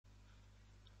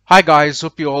Hi guys,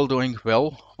 hope you're all doing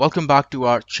well. Welcome back to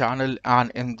our channel,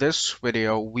 and in this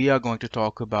video we are going to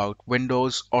talk about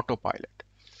Windows Autopilot,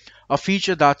 a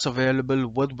feature that's available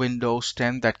with Windows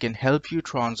 10 that can help you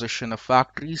transition a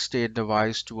factory state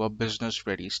device to a business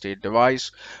ready state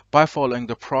device by following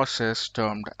the process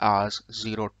termed as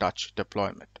zero touch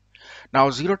deployment. Now,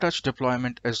 zero-touch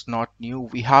deployment is not new.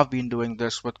 We have been doing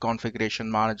this with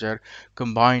Configuration Manager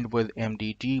combined with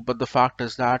MDT, but the fact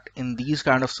is that in these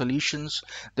kind of solutions,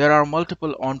 there are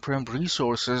multiple on-prem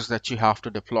resources that you have to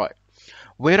deploy.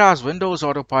 Whereas Windows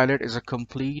Autopilot is a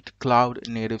complete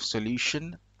cloud-native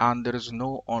solution and there is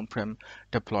no on-prem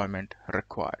deployment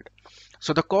required.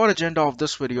 So the core agenda of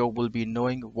this video will be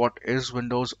knowing what is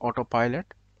Windows Autopilot,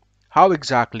 how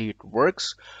exactly it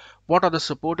works, what are the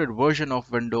supported version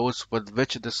of Windows with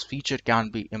which this feature can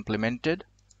be implemented?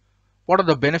 What are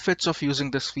the benefits of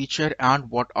using this feature and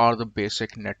what are the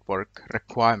basic network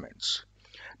requirements?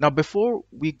 Now, before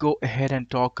we go ahead and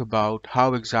talk about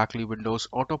how exactly Windows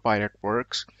Autopilot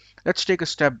works, let's take a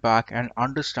step back and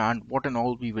understand what and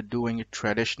all we were doing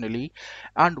traditionally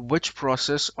and which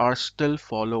process are still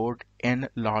followed in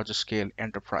large scale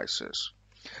enterprises.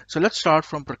 So let's start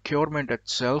from procurement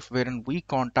itself, wherein we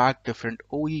contact different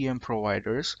OEM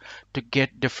providers to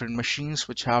get different machines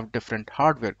which have different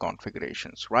hardware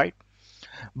configurations, right?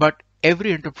 But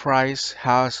every enterprise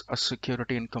has a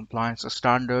security and compliance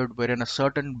standard wherein a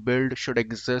certain build should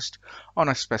exist on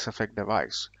a specific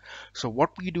device. So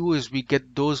what we do is we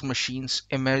get those machines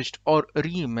imaged or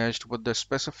re-imaged with the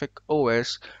specific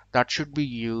OS that should be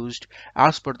used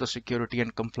as per the security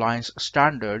and compliance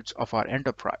standards of our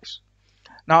enterprise.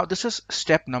 Now, this is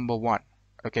step number one.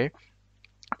 Okay.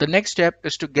 The next step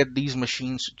is to get these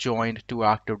machines joined to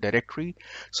Active Directory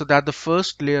so that the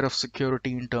first layer of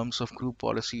security in terms of group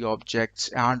policy objects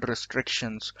and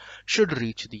restrictions should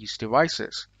reach these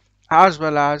devices, as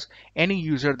well as any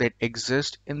user that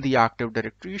exists in the Active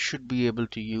Directory should be able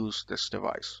to use this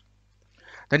device.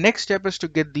 The next step is to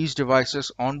get these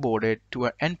devices onboarded to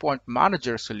an Endpoint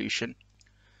Manager solution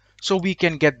so we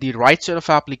can get the right set of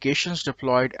applications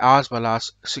deployed as well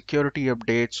as security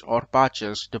updates or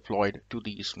patches deployed to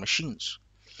these machines.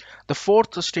 The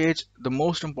fourth stage, the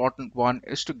most important one,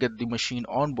 is to get the machine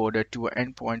onboarded to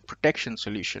an endpoint protection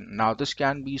solution. Now, this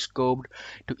can be scoped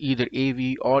to either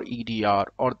AV or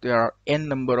EDR, or there are n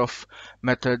number of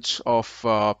methods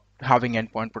of having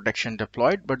endpoint protection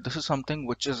deployed, but this is something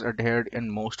which is adhered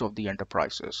in most of the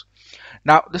enterprises.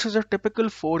 Now, this is a typical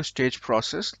four-stage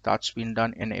process that's been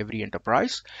done in every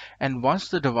enterprise. And once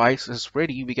the device is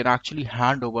ready, we can actually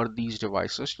hand over these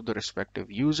devices to the respective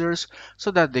users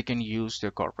so that they can use their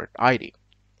corporate ID.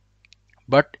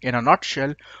 But in a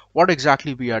nutshell, what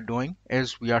exactly we are doing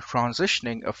is we are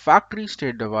transitioning a factory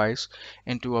state device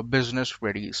into a business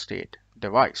ready state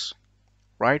device,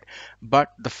 right?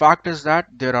 But the fact is that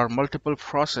there are multiple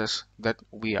processes that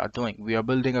we are doing. We are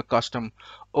building a custom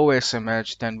OS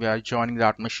image, then we are joining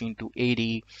that machine to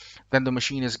AD, then the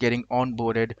machine is getting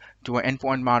onboarded to an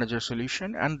endpoint manager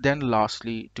solution, and then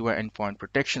lastly to an endpoint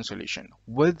protection solution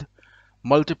with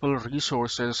multiple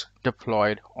resources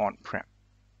deployed on-prem.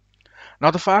 Now,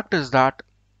 the fact is that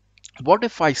what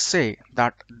if I say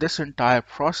that this entire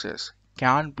process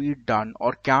can be done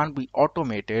or can be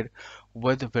automated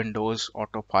with Windows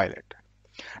Autopilot?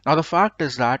 Now, the fact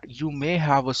is that you may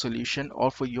have a solution or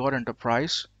for your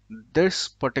enterprise, this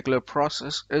particular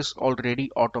process is already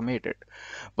automated.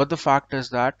 But the fact is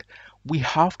that we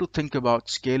have to think about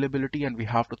scalability and we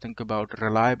have to think about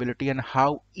reliability and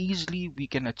how easily we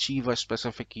can achieve a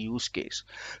specific use case.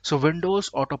 So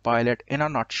Windows Autopilot in a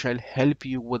nutshell help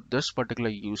you with this particular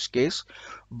use case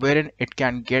wherein it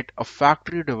can get a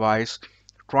factory device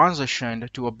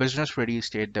transitioned to a business ready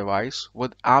state device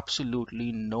with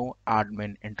absolutely no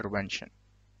admin intervention.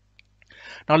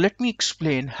 Now let me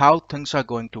explain how things are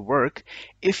going to work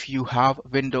if you have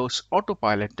Windows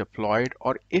Autopilot deployed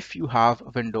or if you have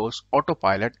Windows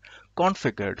Autopilot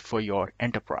configured for your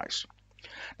enterprise.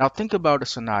 Now think about a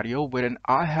scenario wherein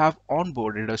I have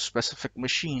onboarded a specific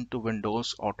machine to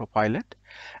Windows Autopilot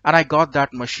and I got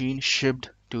that machine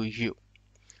shipped to you.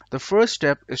 The first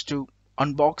step is to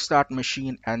unbox that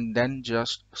machine and then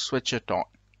just switch it on.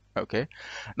 Okay,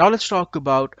 now let's talk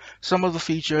about some of the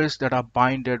features that are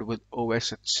binded with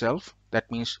OS itself.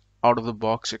 That means out of the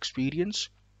box experience.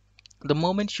 The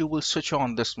moment you will switch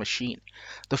on this machine,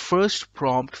 the first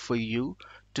prompt for you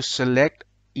to select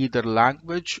either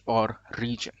language or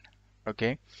region.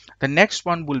 Okay, the next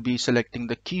one will be selecting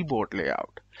the keyboard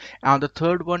layout. And the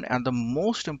third one and the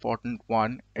most important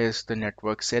one is the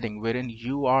network setting, wherein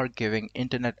you are giving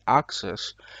internet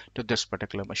access to this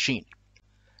particular machine.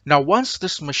 Now, once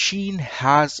this machine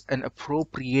has an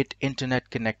appropriate internet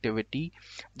connectivity,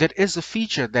 there is a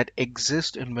feature that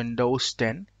exists in Windows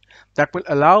 10 that will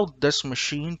allow this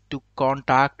machine to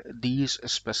contact these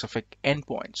specific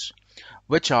endpoints,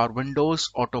 which are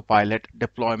Windows Autopilot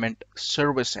Deployment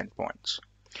Service endpoints.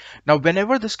 Now,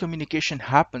 whenever this communication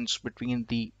happens between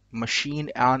the machine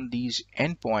and these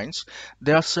endpoints,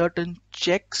 there are certain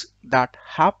checks that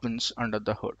happens under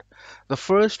the hood. The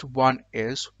first one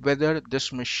is whether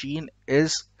this machine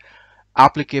is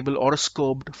applicable or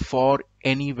scoped for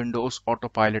any Windows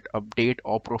Autopilot update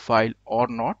or profile or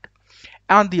not.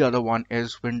 And the other one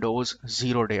is Windows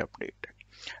zero-day update.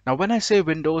 Now, when I say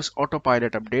Windows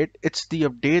Autopilot update, it's the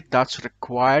update that's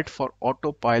required for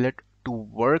Autopilot to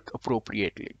work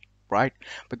appropriately, right?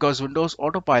 Because Windows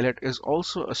Autopilot is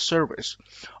also a service,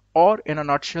 or in a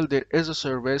nutshell, there is a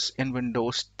service in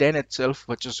Windows 10 itself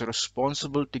which is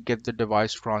responsible to get the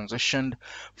device transitioned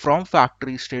from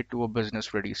factory state to a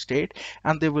business ready state,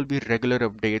 and there will be regular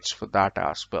updates for that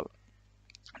as well.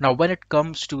 Now, when it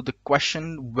comes to the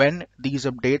question when these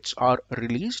updates are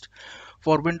released,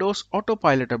 for Windows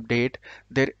Autopilot update,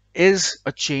 there is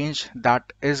a change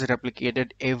that is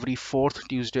replicated every fourth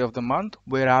Tuesday of the month,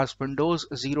 whereas Windows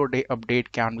zero-day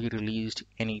update can be released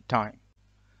anytime,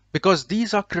 because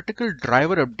these are critical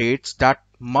driver updates that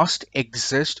must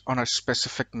exist on a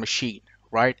specific machine.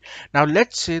 Right now,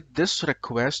 let's say this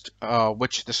request,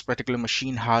 which this particular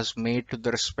machine has made to the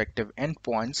respective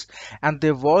endpoints, and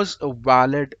there was a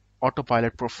valid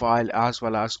autopilot profile as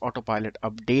well as autopilot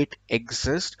update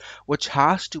exist, which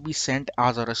has to be sent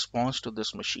as a response to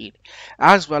this machine,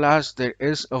 as well as there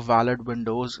is a valid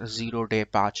Windows zero-day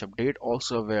patch update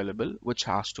also available, which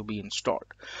has to be installed.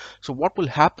 So what will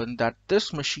happen that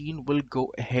this machine will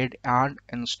go ahead and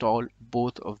install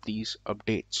both of these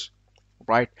updates,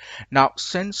 right? Now,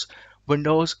 since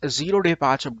Windows zero-day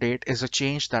patch update is a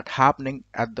change that happening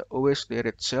at the OS layer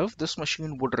itself, this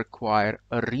machine would require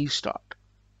a restart.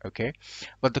 Okay,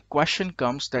 but the question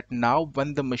comes that now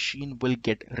when the machine will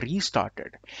get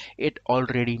restarted, it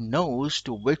already knows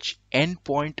to which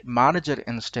endpoint manager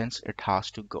instance it has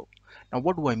to go. Now,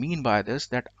 what do I mean by this?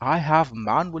 That I have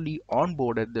manually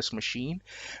onboarded this machine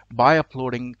by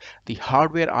uploading the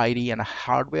hardware ID and a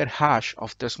hardware hash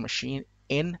of this machine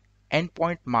in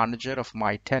endpoint manager of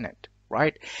my tenant,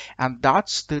 right? And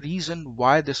that's the reason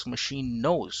why this machine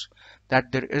knows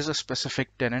that there is a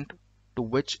specific tenant to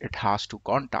which it has to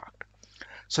contact.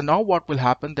 So now what will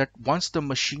happen that once the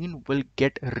machine will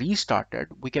get restarted,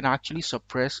 we can actually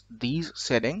suppress these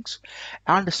settings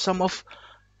and some of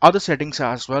other settings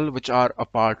as well, which are a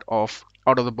part of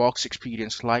out of the box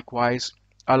experience, likewise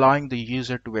allowing the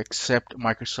user to accept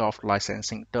Microsoft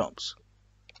licensing terms.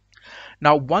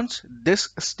 Now, once this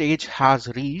stage has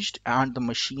reached and the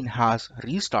machine has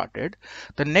restarted,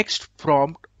 the next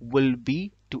prompt will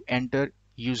be to enter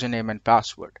username and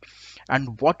password.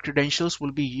 And what credentials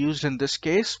will be used in this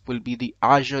case will be the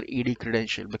Azure AD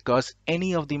credential, because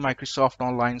any of the Microsoft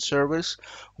Online service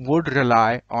would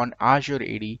rely on Azure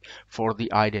AD for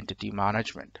the identity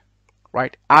management,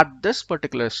 right, at this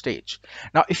particular stage.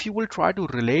 Now, if you will try to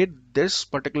relate this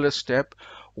particular step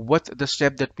with the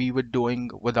step that we were doing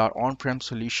with our on-prem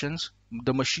solutions,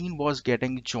 the machine was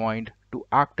getting joined to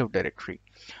Active Directory.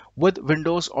 With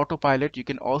Windows Autopilot, you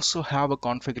can also have a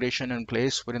configuration in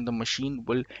place wherein the machine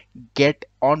will get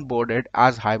onboarded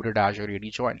as hybrid Azure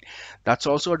AD join. That's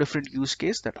also a different use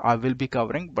case that I will be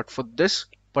covering, but for this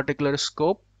particular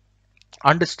scope,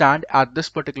 understand at this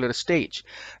particular stage,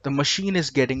 the machine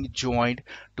is getting joined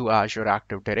to Azure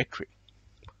Active Directory.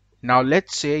 Now,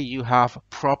 let's say you have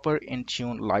proper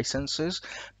Intune licenses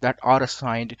that are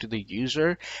assigned to the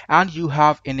user and you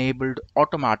have enabled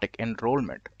automatic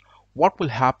enrollment. What will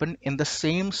happen in the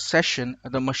same session,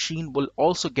 the machine will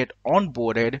also get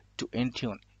onboarded to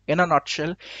Intune. In a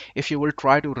nutshell, if you will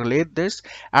try to relate this,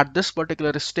 at this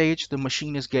particular stage, the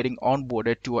machine is getting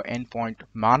onboarded to an endpoint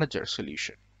manager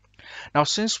solution. Now,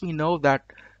 since we know that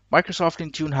Microsoft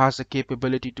Intune has the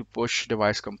capability to push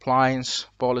device compliance,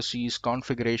 policies,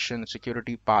 configuration,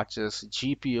 security patches,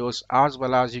 GPOs, as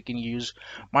well as you can use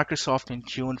Microsoft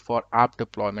Intune for app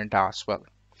deployment as well.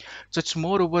 So it's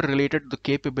moreover related to the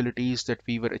capabilities that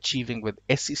we were achieving with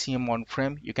SCCM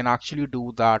on-prem. You can actually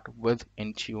do that with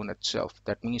Intune itself.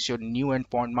 That means your new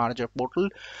endpoint manager portal,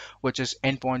 which is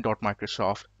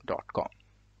endpoint.microsoft.com.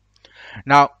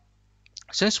 Now,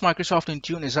 since Microsoft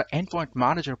Intune is an endpoint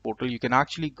manager portal, you can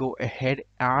actually go ahead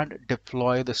and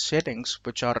deploy the settings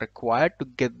which are required to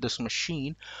get this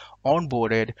machine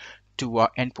onboarded to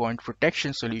our endpoint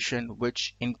protection solution,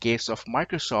 which in case of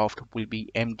Microsoft will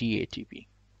be MDATP.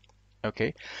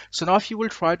 Okay, so now if you will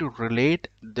try to relate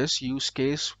this use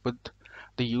case with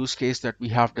the use case that we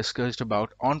have discussed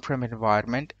about on-prem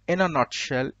environment. In a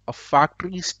nutshell, a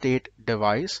factory state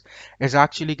device is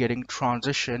actually getting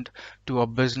transitioned to a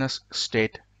business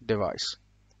state device.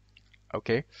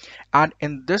 Okay, and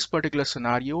in this particular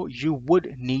scenario, you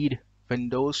would need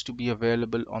Windows to be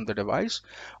available on the device,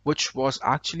 which was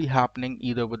actually happening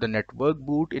either with a network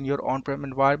boot in your on-prem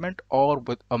environment or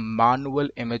with a manual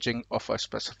imaging of a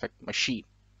specific machine.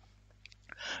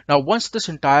 Now, once this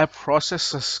entire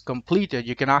process is completed,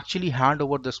 you can actually hand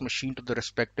over this machine to the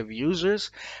respective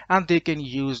users and they can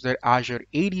use their Azure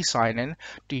AD sign-in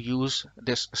to use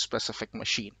this specific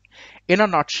machine. In a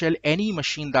nutshell, any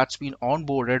machine that's been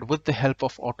onboarded with the help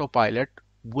of Autopilot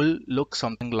will look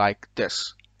something like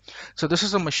this. So this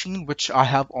is a machine which I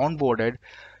have onboarded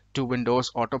to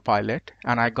Windows Autopilot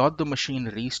and I got the machine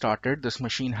restarted. This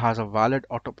machine has a valid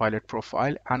Autopilot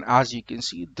profile, and as you can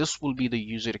see, this will be the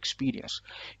user experience.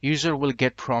 User will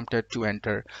get prompted to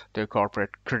enter their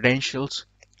corporate credentials,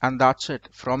 and that's it.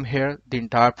 From here, the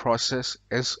entire process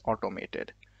is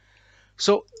automated.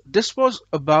 So this was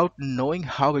about knowing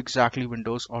how exactly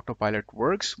Windows Autopilot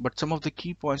works, but some of the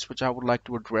key points which I would like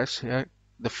to address here.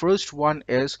 The first one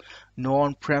is no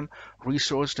on-prem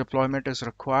resource deployment is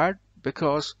required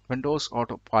because Windows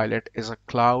Autopilot is a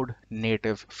cloud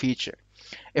native feature.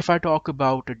 If I talk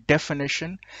about a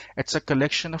definition, it's a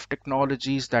collection of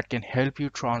technologies that can help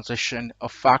you transition a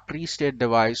factory state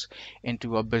device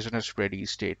into a business ready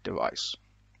state device.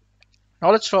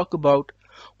 Now let's talk about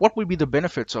what will be the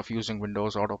benefits of using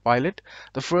Windows Autopilot.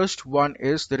 The first one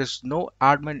is there is no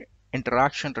admin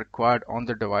interaction required on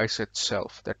the device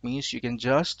itself. That means you can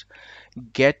just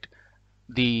get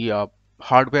the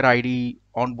hardware ID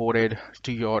onboarded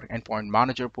to your endpoint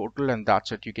manager portal, and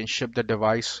that's it. You can ship the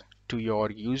device to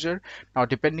your user. Now,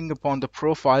 depending upon the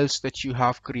profiles that you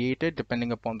have created,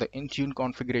 depending upon the Intune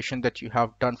configuration that you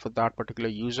have done for that particular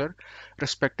user,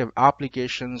 respective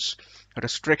applications,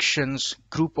 restrictions,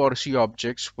 group policy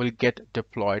objects will get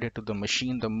deployed to the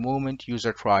machine the moment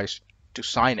user tries to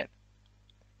sign in.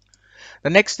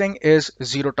 The next thing is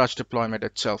zero touch deployment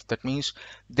itself. That means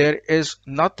there is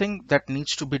nothing that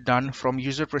needs to be done from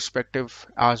user perspective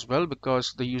as well,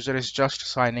 because the user is just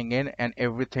signing in and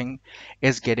everything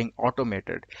is getting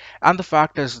automated. And the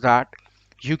fact is that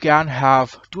you can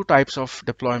have two types of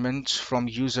deployments from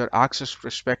user access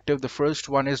perspective. The first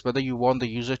one is whether you want the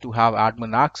user to have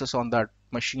admin access on that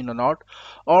machine or not,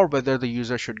 or whether the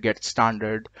user should get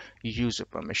standard user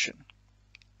permission.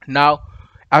 Now,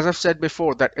 as I've said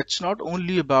before, that it's not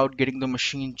only about getting the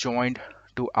machine joined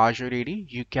to Azure AD,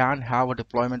 you can have a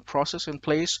deployment process in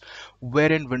place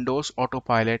wherein Windows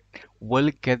Autopilot will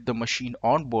get the machine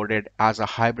onboarded as a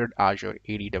hybrid Azure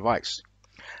AD device.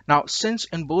 Now, since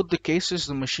in both the cases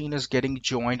the machine is getting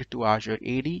joined to Azure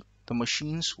AD, the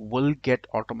machines will get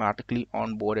automatically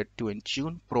onboarded to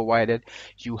Intune provided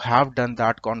you have done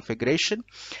that configuration,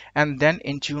 and then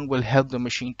Intune will help the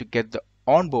machine to get the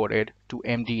onboarded to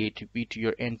MDATP to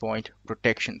your endpoint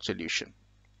protection solution.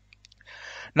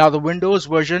 Now the Windows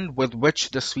version with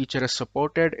which this feature is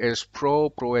supported is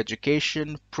Pro, Pro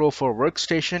Education, Pro for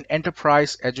Workstation,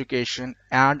 Enterprise Education,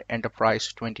 and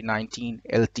Enterprise 2019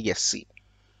 LTSC.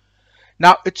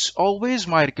 Now, it's always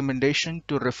my recommendation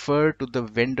to refer to the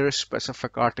vendor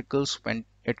specific articles when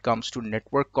it comes to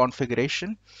network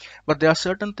configuration, but there are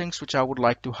certain things which I would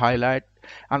like to highlight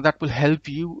and that will help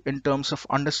you in terms of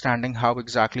understanding how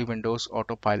exactly Windows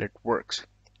Autopilot works.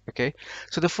 Okay,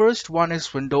 so the first one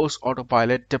is Windows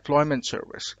Autopilot Deployment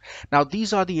Service. Now,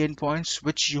 these are the endpoints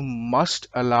which you must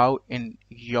allow in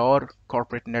your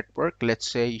corporate network.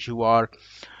 Let's say you are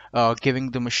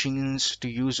giving the machines to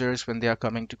users when they are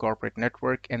coming to corporate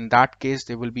network. In that case,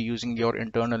 they will be using your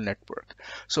internal network.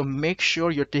 So make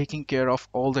sure you're taking care of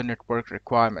all the network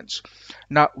requirements.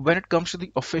 Now, when it comes to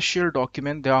the official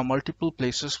document, there are multiple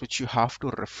places which you have to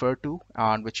refer to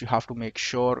and which you have to make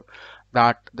sure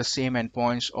that the same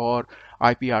endpoints or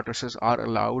IP addresses are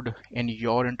allowed in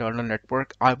your internal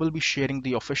network. I will be sharing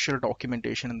the official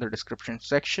documentation in the description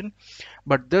section,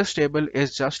 but this table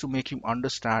is just to make you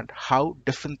understand how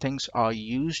different things are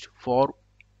used for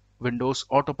Windows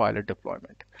Autopilot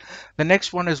deployment. The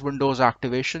next one is Windows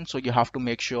activation. So you have to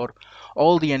make sure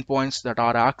all the endpoints that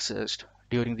are accessed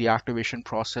during the activation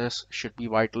process should be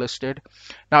whitelisted.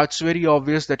 Now it's very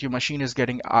obvious that your machine is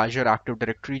getting Azure Active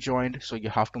Directory joined, so you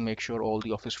have to make sure all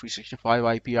the Office 365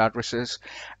 IP addresses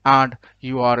and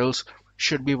URLs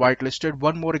should be whitelisted.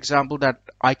 One more example that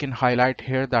I can highlight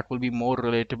here that will be more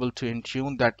relatable to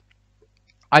Intune, that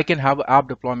I can have app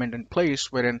deployment in place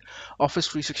wherein Office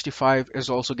 365 is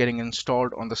also getting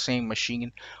installed on the same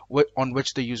machine on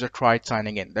which the user tried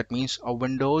signing in. That means a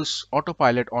Windows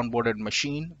Autopilot onboarded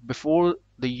machine before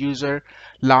the user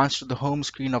lands to the home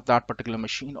screen of that particular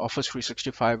machine, Office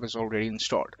 365 is already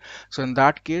installed. So in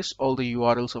that case, all the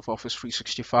URLs of Office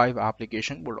 365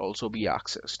 application would also be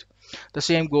accessed. The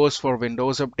same goes for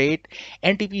Windows Update.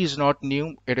 NTP is not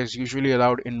new. It is usually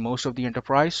allowed in most of the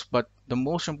enterprise, but the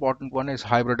most important one is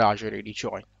hybrid Azure AD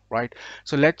join, right?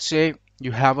 So let's say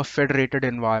you have a federated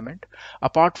environment.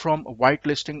 Apart from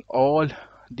whitelisting all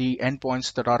the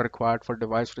endpoints that are required for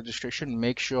device registration,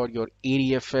 make sure your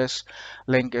ADFS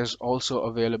link is also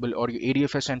available, or your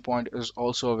ADFS endpoint is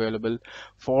also available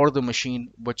for the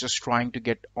machine which is trying to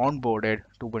get onboarded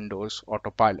to Windows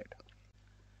Autopilot.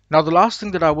 Now, the last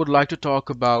thing that I would like to talk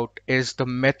about is the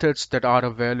methods that are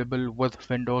available with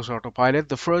Windows Autopilot.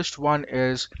 The first one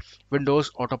is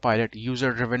Windows Autopilot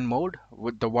user-driven mode,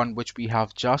 with the one which we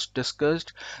have just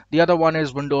discussed. The other one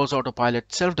is Windows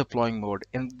Autopilot self-deploying mode.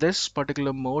 In this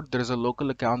particular mode, there is a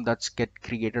local account that's get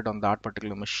created on that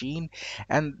particular machine,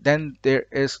 and then there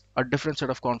is a different set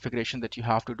of configuration that you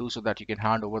have to do so that you can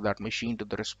hand over that machine to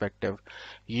the respective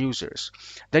users.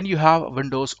 Then you have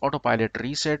Windows Autopilot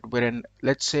Reset, wherein,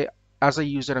 let's say, as a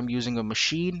user, I'm using a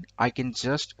machine, I can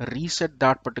just reset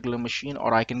that particular machine,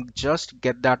 or I can just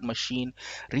get that machine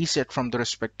reset from the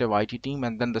respective IT team,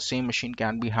 and then the same machine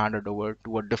can be handed over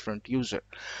to a different user.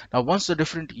 Now, once the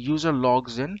different user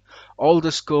logs in, all the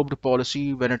scoped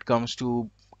policy when it comes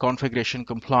to configuration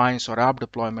compliance or app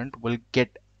deployment will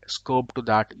get scoped to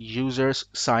that user's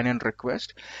sign-in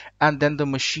request, and then the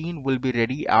machine will be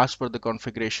ready as per the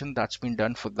configuration that's been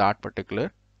done for that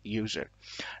particular user.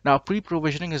 Now,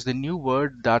 pre-provisioning is the new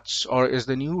word is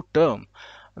the new term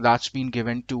that's been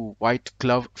given to white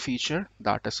glove feature.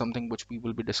 That is something which we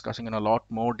will be discussing in a lot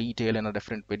more detail in a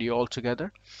different video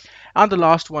altogether. And the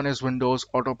last one is Windows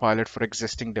Autopilot for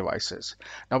existing devices.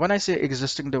 Now, when I say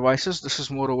existing devices, this is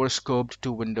moreover scoped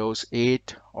to Windows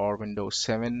 8 or Windows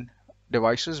 7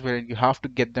 devices, where you have to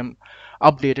get them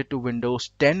updated to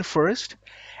Windows 10 first,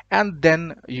 and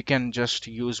then you can just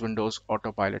use Windows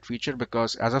Autopilot feature,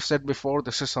 because as I've said before,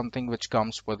 this is something which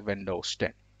comes with Windows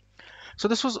 10. So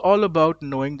this was all about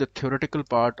knowing the theoretical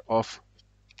part of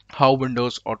how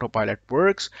Windows Autopilot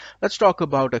works. Let's talk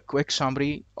about a quick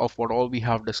summary of what all we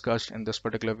have discussed in this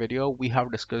particular video. We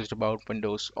have discussed about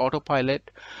Windows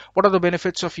Autopilot, what are the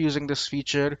benefits of using this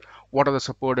feature, what are the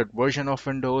supported version of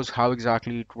Windows, how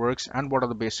exactly it works, and what are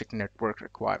the basic network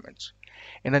requirements.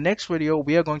 In the next video,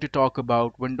 we are going to talk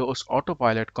about Windows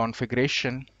Autopilot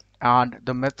configuration, and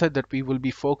the method that we will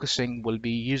be focusing will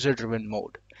be user-driven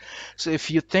mode. So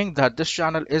if you think that this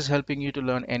channel is helping you to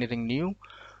learn anything new,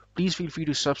 please feel free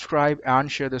to subscribe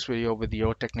and share this video with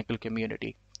your technical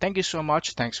community. Thank you so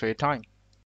much. Thanks for your time.